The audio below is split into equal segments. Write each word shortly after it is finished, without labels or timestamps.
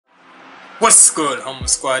What's good, Humble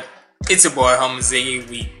Squad? It's your boy Humble Ziggy.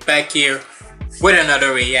 We back here with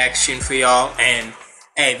another reaction for y'all. And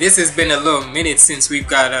hey, this has been a little minute since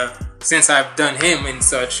since I've done him and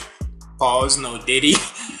such. Pause, no Diddy.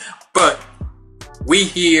 But we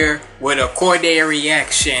here with a Cordae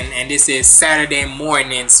reaction, and this is Saturday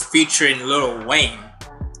Mornings featuring Lil Wayne.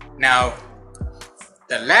 Now,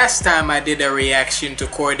 the last time I did a reaction to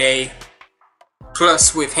Cordae,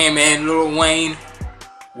 plus with him and Lil Wayne,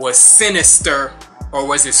 was Sinister, or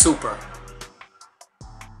was it Super?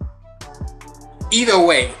 Either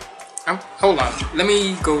way, hold on, let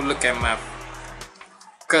me go look at my,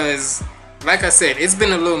 cause like I said, it's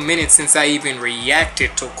been a little minute since I even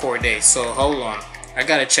reacted to Cordae, so hold on, I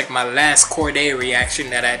gotta check my last Cordae reaction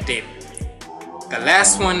that I did. The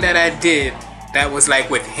last one that I did, that was like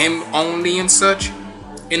with him only and such,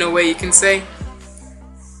 in a way you can say.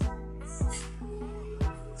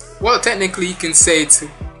 Well, technically you can say too.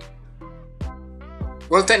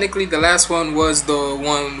 Well, technically the last one was the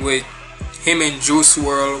one with him and Juice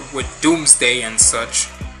WRLD with Doomsday and such.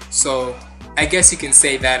 So I guess you can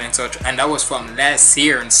say that and such, and that was from last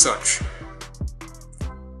year and such.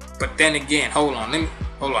 But then again, hold on,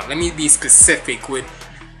 let me be specific with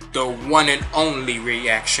the one and only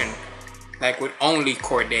reaction, like with only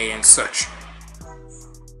Cordae and such.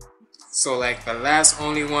 So like the last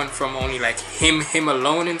only one from only like him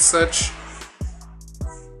alone and such.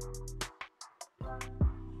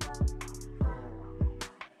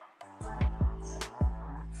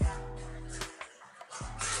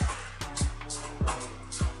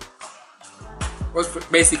 Was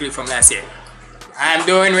basically from last year. I'm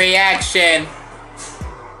doing reaction.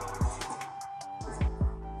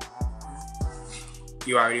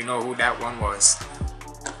 You already know who that one was.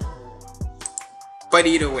 But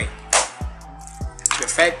either way, the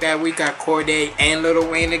fact that we got Cordae and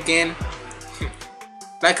Lil Wayne again,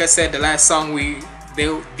 like I said, the last song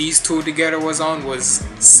these two together was on was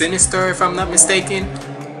Sinister, if I'm not mistaken.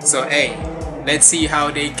 So hey, let's see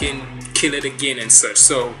how they can kill it again and such.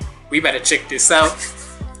 So we better check this out.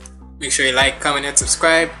 Make sure you like, comment, and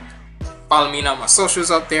subscribe. Follow me on my socials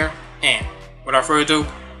up there. And without further ado,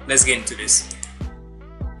 let's get into this.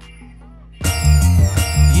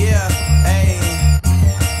 Yeah, hey.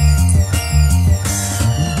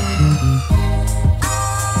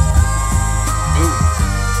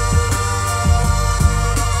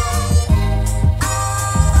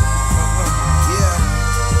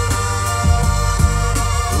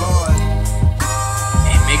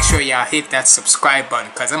 Make sure y'all hit that subscribe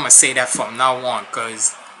button, cause I'm gonna say that from now on.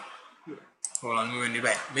 Cause hold on, let me run it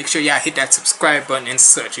back. Make sure y'all hit that subscribe button and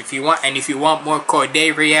such if you want. And if you want more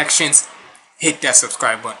Cordae reactions, hit that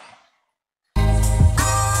subscribe button.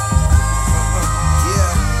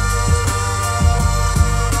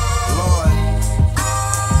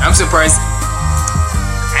 I'm surprised.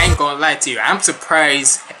 I ain't gonna lie to you. I'm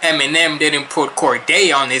surprised Eminem didn't put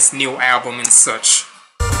Cordae on his new album and such.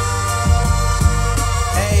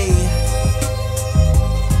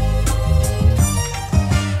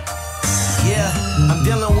 I'm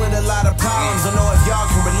dealing with a lot of problems, I know if y'all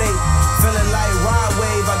can relate. Feeling like Rod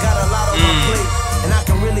Wave, I got a lot on my plate. And I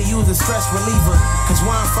can really use a stress reliever, cause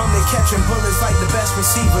where I'm from they catching bullets like the best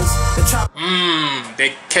receivers.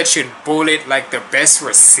 They catching bullet like the best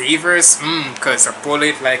receivers? Cause a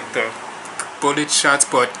bullet like the bullet shots,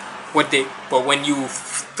 but when you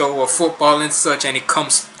throw a football and such and it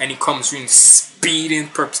comes in speed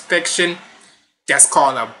and perfection, that's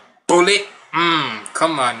called a bullet?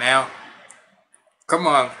 Come on now. Come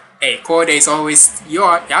on. Hey, Cordae's always...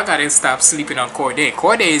 Y'all gotta stop sleeping on Cordae.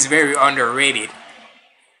 Cordae is very underrated.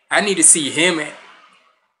 I need to see him.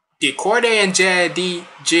 Did Cordae and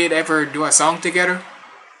Jid ever do a song together?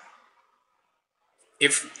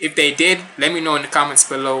 If they did, let me know in the comments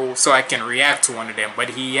below so I can react to one of them.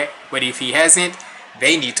 But if he hasn't,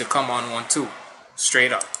 they need to come on one too.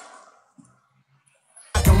 Straight up.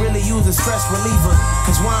 Really use a stress reliever,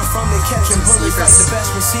 cause where I'm from they catching bullets like the best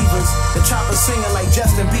receivers. The choppers singing like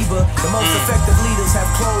Justin Bieber. The most effective leaders have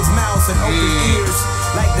closed mouths and open ears.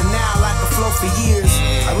 Like the Nile, I can flow for years.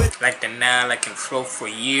 Like the Nile, I can flow for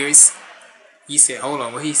years. He said, hold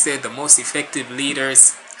on, what he said? The most effective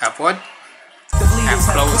leaders have what? Have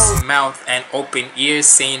closed mouth and open ears,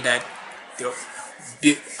 saying that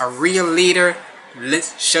a real leader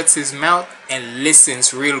shuts his mouth and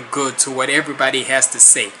listens real good to what everybody has to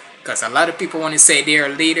say. Because a lot of people want to say they're a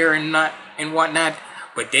leader and whatnot,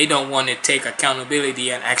 but they don't want to take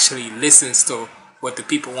accountability and actually listens to what the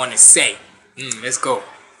people want to say. Let's go.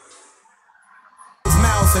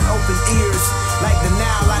 Mouths and open ears, like the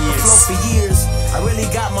Nile, I can flow for years. I really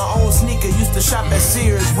got my own sneaker, used to shop at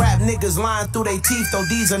Sears. Rap niggas lying through their teeth, though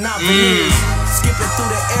these are not veneers. Skipping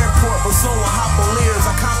through the airport, but soon will hop on Lears.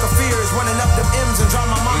 I conquer fears, running up them M's and dry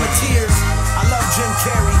my mama tears. I love Jim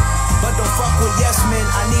Carrey, but don't fuck with yes men.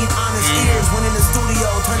 I need honest ears when in the studio.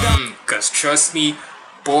 Turned out. Cause trust me,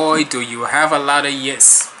 boy, do you have a lot of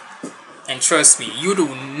yes. And trust me, you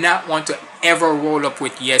do not want to ever roll up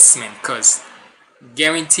with yes men, cause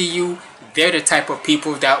guarantee you, they're the type of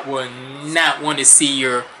people that will not want to see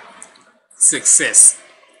your success.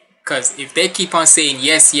 Because if they keep on saying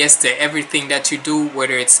yes to everything that you do,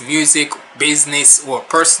 whether it's music, business, or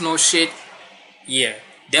personal shit, yeah,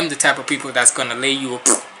 them the type of people that's gonna lay you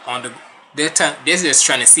on the... They're just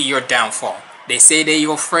trying to see your downfall. They say they're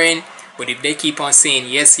your friend, but if they keep on saying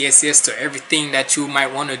yes to everything that you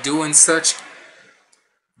might want to do and such,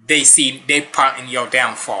 they part in your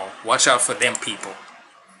downfall. Watch out for them people.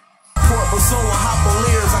 But soon will hop on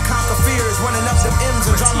Lears. I conquer fears, running up them M's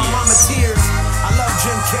and dry my mama tears. I love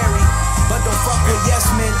Jim Carrey, but don't fuck with yes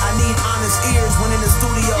men. I need honest ears when in the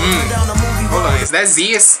studio. Turn down the movie. Hold on, is that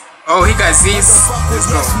Zeus? Oh, he got Zeus. Let's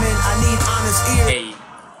go. Yes men, I need honest ears. Hey,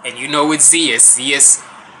 and you know it's Zeus.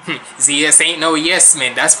 Zeus ain't no yes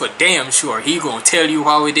man. That's for damn sure. He gonna tell you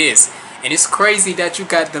how it is. And it's crazy that you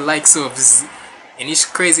got the likes of and it's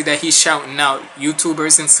crazy that he's shouting out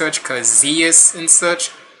YouTubers and such, cause Zeus and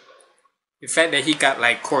such. The fact that he got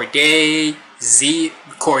like Cordae, Juice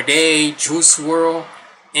WRLD,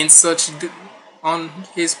 and such on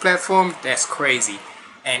his platform, that's crazy.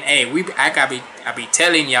 And hey, I be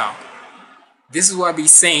telling y'all, this is what I be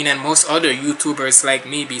saying, and most other YouTubers like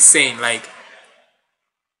me be saying, like,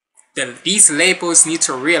 these labels need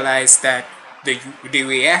to realize that the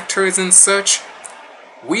reactors and such,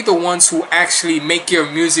 we the ones who actually make your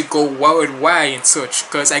music go worldwide and such.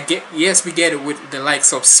 Because we get it with the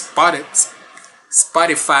likes of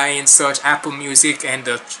Spotify and such, Apple Music and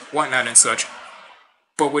the whatnot and such.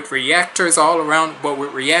 But with reactors all around,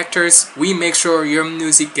 we make sure your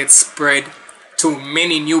music gets spread to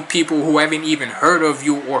many new people who haven't even heard of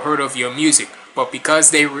you or heard of your music. But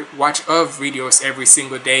because they watch our videos every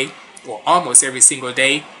single day, or almost every single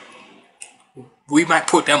day, we might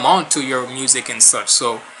put them on to your music and such.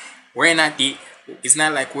 So it's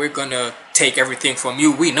not like we're gonna take everything from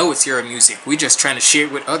you. We know it's your music. We're just trying to share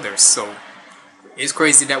it with others. So it's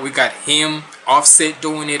crazy that we got him, Offset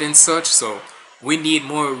doing it and such. So we need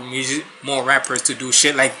more rappers to do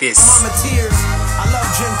shit like this. Mama tears. I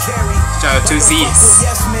love Jim Carrey. Shout out to Zeus.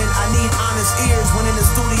 Yes men, I need honest ears when in the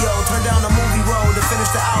studio. Turn down the movie roll to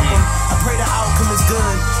finish the album. I pray the outcome is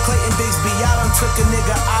good. Clayton Bigsby, I done took a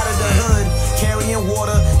nigga out of the hood. Carrying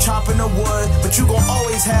water, chopping the wood, but you gon'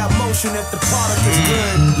 always have motion if the product is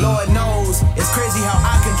good. Lord knows, it's crazy how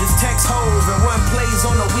I can just text hoes and run plays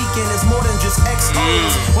on the weekend. It's more than just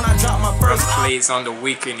XOs. When I drop my first plays on the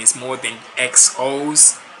weekend is more than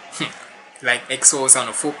XOs. Like XOs on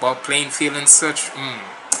a football playing field and such.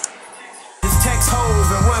 Text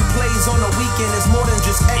Hove and run plays on the weekend is more than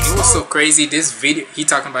just XOs. It was so crazy. This video, he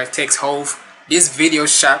talking about Text Hove. This video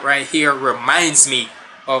shot right here reminds me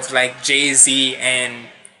of like Jay-Z and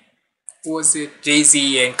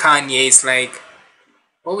Jay-Z and Kanye's, like,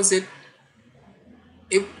 what was it?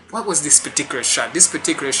 What was this particular shot? This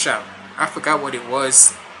particular shot, I forgot what it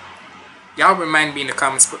was. Y'all remind me in the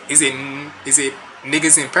comments. Is it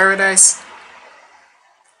Niggas in Paradise?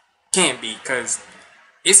 Can't be, cause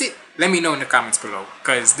is it? Let me know in the comments below,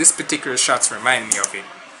 cause this particular shots remind me of it.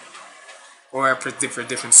 Or I predict for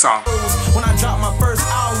different songs. When I dropped my first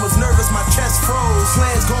album, was nervous, my chest froze.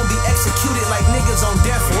 Plans gon' be executed like niggas on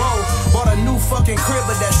death row. Bought a new fucking crib,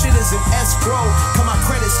 but that shit is an escrow. Cause my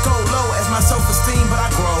credits go low as my self-esteem, but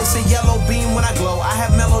I grow. It's a yellow beam when I glow. I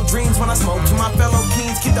have mellow dreams when I smoke. To my fellow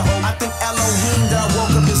kings, keep the hope. I think Elohim that I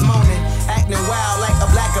woke up this morning, acting wild like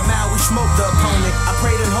a black amount. We smoked the opponent. I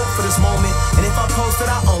prayed and hoped for this moment, and if I post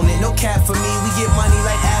it, I own it. No cap for me. We get money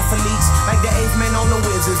like athletes, like the 8th man on the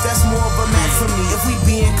Wizards. That's more of a match for me. If we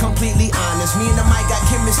being completely honest, me and the mic got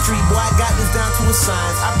chemistry. Boy, I got this down to a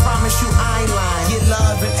science. I promise you, I ain't lying. Get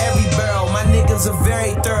love in every barrel. My niggas are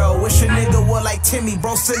very thorough. Wish a nigga would like Timmy,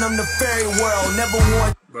 bro. Send him to fairy world. Never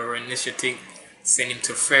want. Bro, initiative. Send him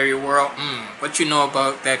to fairy world. What you know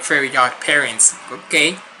about that fairy yard parents?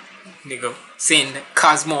 Okay, nigga, saying that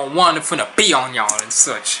Cosmo wanted finna be on y'all and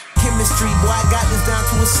such. Chemistry, boy, I got this down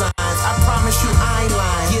to a science. I promise you, I ain't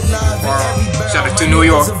lying. Get love in every barrel. Shout out to New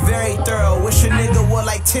York. My niggas are very thorough. Wish a nigga would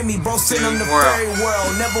like Timmy, bro. Send him to fairy world.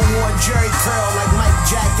 Never wore Jerry curl like Mike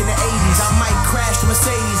Jack in the 80s. I might crash the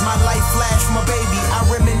Mercedes. My life flash for my baby. I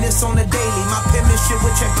reminisce on the daily. My penmanship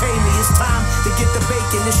which ain't pay me. It's time to get the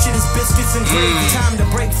bacon. This shit is biscuits and gravy. Time to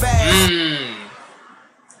break fast.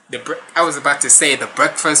 I was about to say the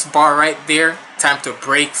breakfast bar right there. Time to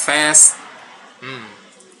break fast.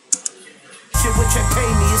 Shit, what you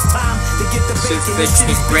pay me, it's time to get the bacon and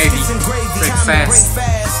shit is gravy. biscuits and gravy. Break Time fast. to break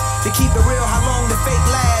fast. To keep it real, how long the fake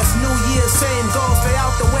last? New Year, same goal, stay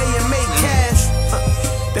out the way and make cash.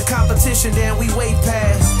 The competition, then we way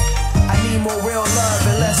past. I need more real love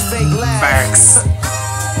and less fake laughs. Facts.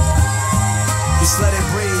 Just let it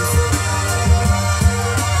breathe.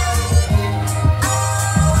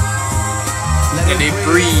 Let it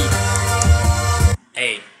breathe.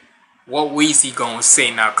 Hey, what Weezy gonna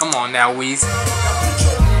say now? Come on now, Weezy.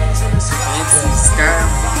 Fancy sky.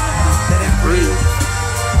 Let it breathe.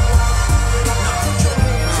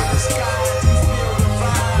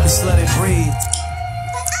 Just let it breathe.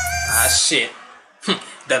 Ah, shit.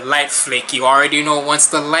 The light flick. You already know once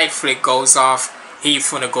the light flick goes off, he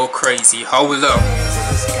finna go crazy. Hold up.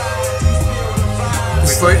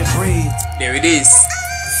 Just let it breathe. There it is.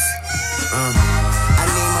 I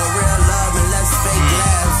need more real love and less fake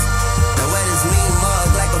laughs. The way this mean mug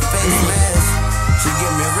like a fake mask. She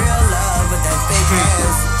give me real love with that fake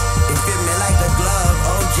ass. It fit me like a glove,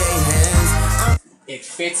 OJ hands. It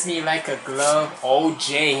fits me like a glove,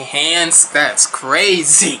 OJ hands. That's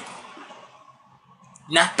crazy.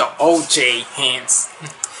 Not the OJ hands.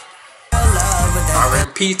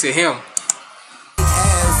 R.M.P. to him.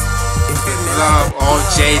 Love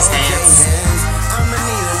OJ's hands. I'ma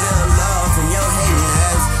need a little love from your hating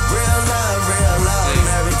ass. Real love,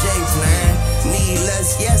 Mary J plan. Need less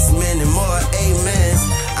yes men and more amens.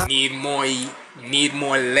 Need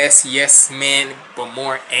more less yes men, but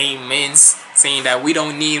more amens. Saying that we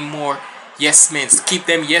don't need more yes men. Keep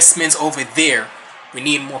them yes men over there. We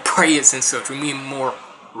need more prayers and such. We need more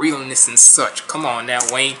realness and such. Come on now,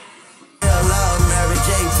 Wayne. Real love, Mary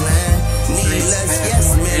J plan. Need less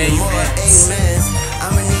yes men and more amens.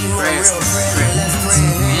 I'ma need more real prayers and less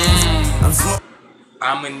praying hands.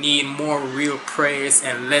 I'ma need more real prayers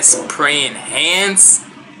and less praying hands.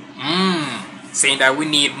 Saying that we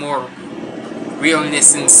need more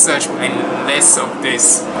realness and such and less of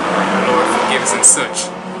this Lord forgive us and such.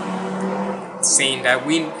 Saying that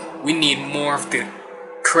we need more of the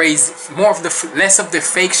crazy, more of the less of the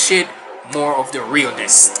fake shit, more of the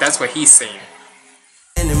realness. That's what he's saying.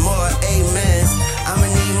 And more amens. I'ma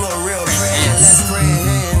need more real prayers and less praying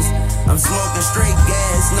hands. I'm smoking straight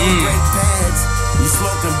gas, no brake pads. You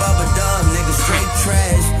smoking bubba dub, nigga, straight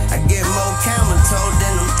trash. I get more camel toe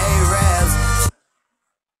than them Arabs.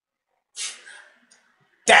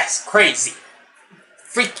 That's crazy.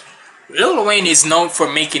 Freaky. Lil Wayne is known for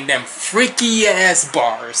making them freaky ass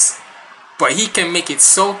bars, but he can make it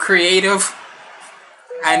so creative.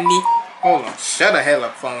 Hold on, shut the hell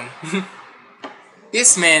up, phone.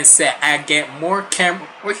 This man said, I get more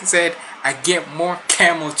what he said, I get more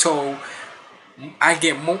camel toe.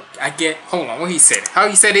 Hold on, what he said? How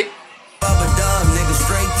he said it?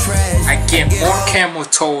 I get more camel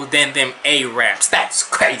toe than them Arabs. That's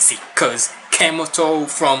crazy, cause camel toe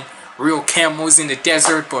from real camels in the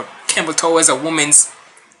desert, but camel toe as a woman's,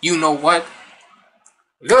 you know what?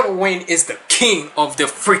 Lil Wayne is the king of the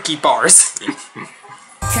freaky bars.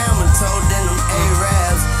 Camel toe than them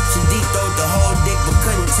Arabs. She deep throat the whole dick but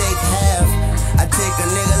couldn't take half. I take a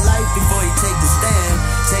nigga life before he take the stand.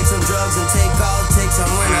 Take some drugs and take off, take some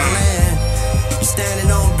when I land. You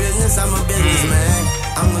standing on business, I'm a businessman.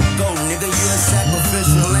 I'm the GOAT, nigga, you a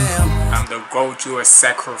sacrificial lamb. I'm the GOAT, you a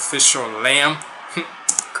sacrificial lamb.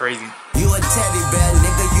 Crazy. You a teddy bear,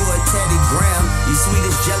 nigga, you a Teddy Graham. You sweet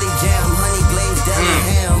as jelly jam, honey glazed deli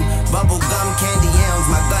ham. Bubble gum, candy yams,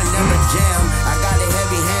 my gun never jam. I got a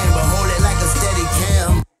heavy hand, but hold it like a steady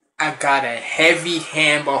cam. I got a heavy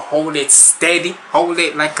hand, but hold it steady. Hold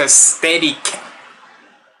it like a steady cam.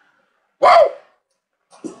 Whoa!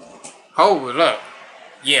 Hold up.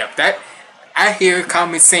 Yeah, that I hear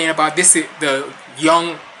comments saying about this is the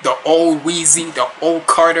old Weezy, the old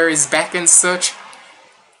Carter is back and such.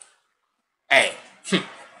 Hey,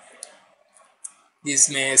 this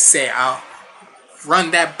man said, I'll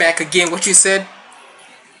run that back again. What you said?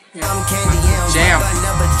 I'm candy yams, jam. my gun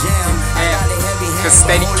never jam. I got a heavy hand,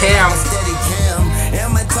 steady but cam. hold it like a steady cam.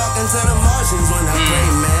 Am I talking to the Martians when I pray,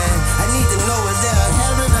 man? I need to know is there a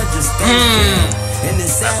heaven or just space? In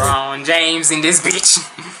this LeBron James in this bitch.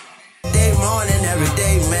 Day morning, every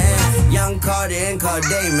day, man. Young Cordae and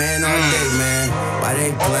Cordae, man, all day, man. Why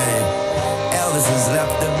they playing? Elvis has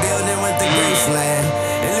left the building with the Graceland.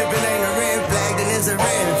 And if it ain't a red flag, then it's a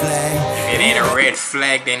red flag. If it ain't a red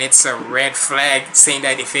flag, then it's a red flag. Saying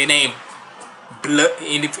that if it ain't blood,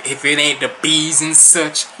 if it ain't the bees and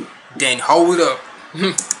such, then hold up.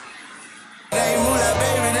 Ain't moolah,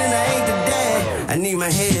 baby, then I ain't the dad. I need my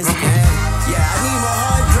head scanned. Yeah, I need my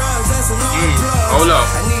hard drive. Hold up.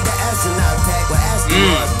 I need the astronaut pack with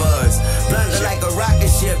asteroid buzz. Blunder like a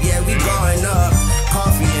rocket ship, yeah, we going up.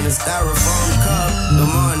 Coffee in a styrofoam cup.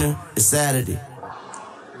 Good morning, it's Saturday.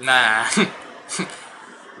 Nah.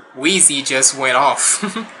 Wheezy just went off.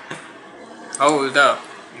 Hold up.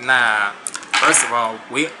 Nah. First of all,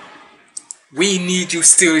 we need you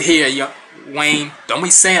still here, Wayne. Don't be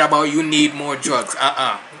saying about you need more drugs.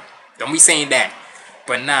 Don't be saying that.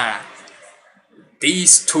 But nah.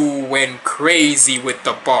 These two went crazy with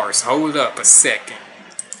the bars. Hold up a second.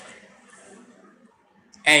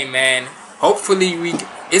 Hey man, hopefully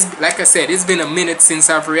it's like I said, it's been a minute since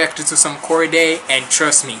I've reacted to some Cordae, and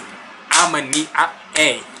trust me,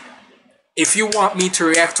 hey, if you want me to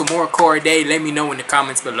react to more Cordae, let me know in the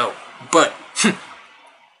comments below. But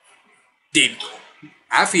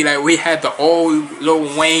I feel like we had the old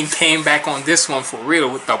Lil Wayne came back on this one for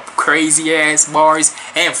real with the crazy ass bars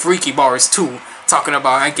and freaky bars too. Talking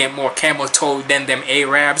about I get more camel toe than them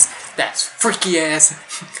Arabs. That's freaky ass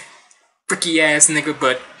nigga,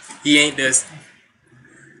 but he ain't this.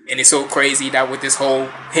 And it's so crazy that with this whole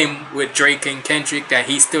him with Drake and Kendrick that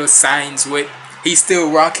he still signs with, he's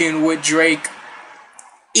still rocking with Drake,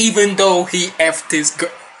 even though he effed his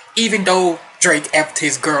girl, even though Drake effed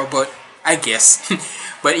his girl, but I guess.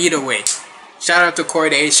 But either way, shout out to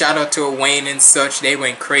Cordae, shout out to Wayne and such. They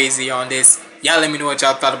went crazy on this. Y'all let me know what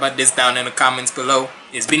y'all thought about this down in the comments below.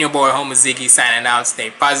 It's been your boy Homer Ziggy signing out.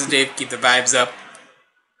 Stay positive, keep the vibes up.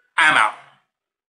 I'm out.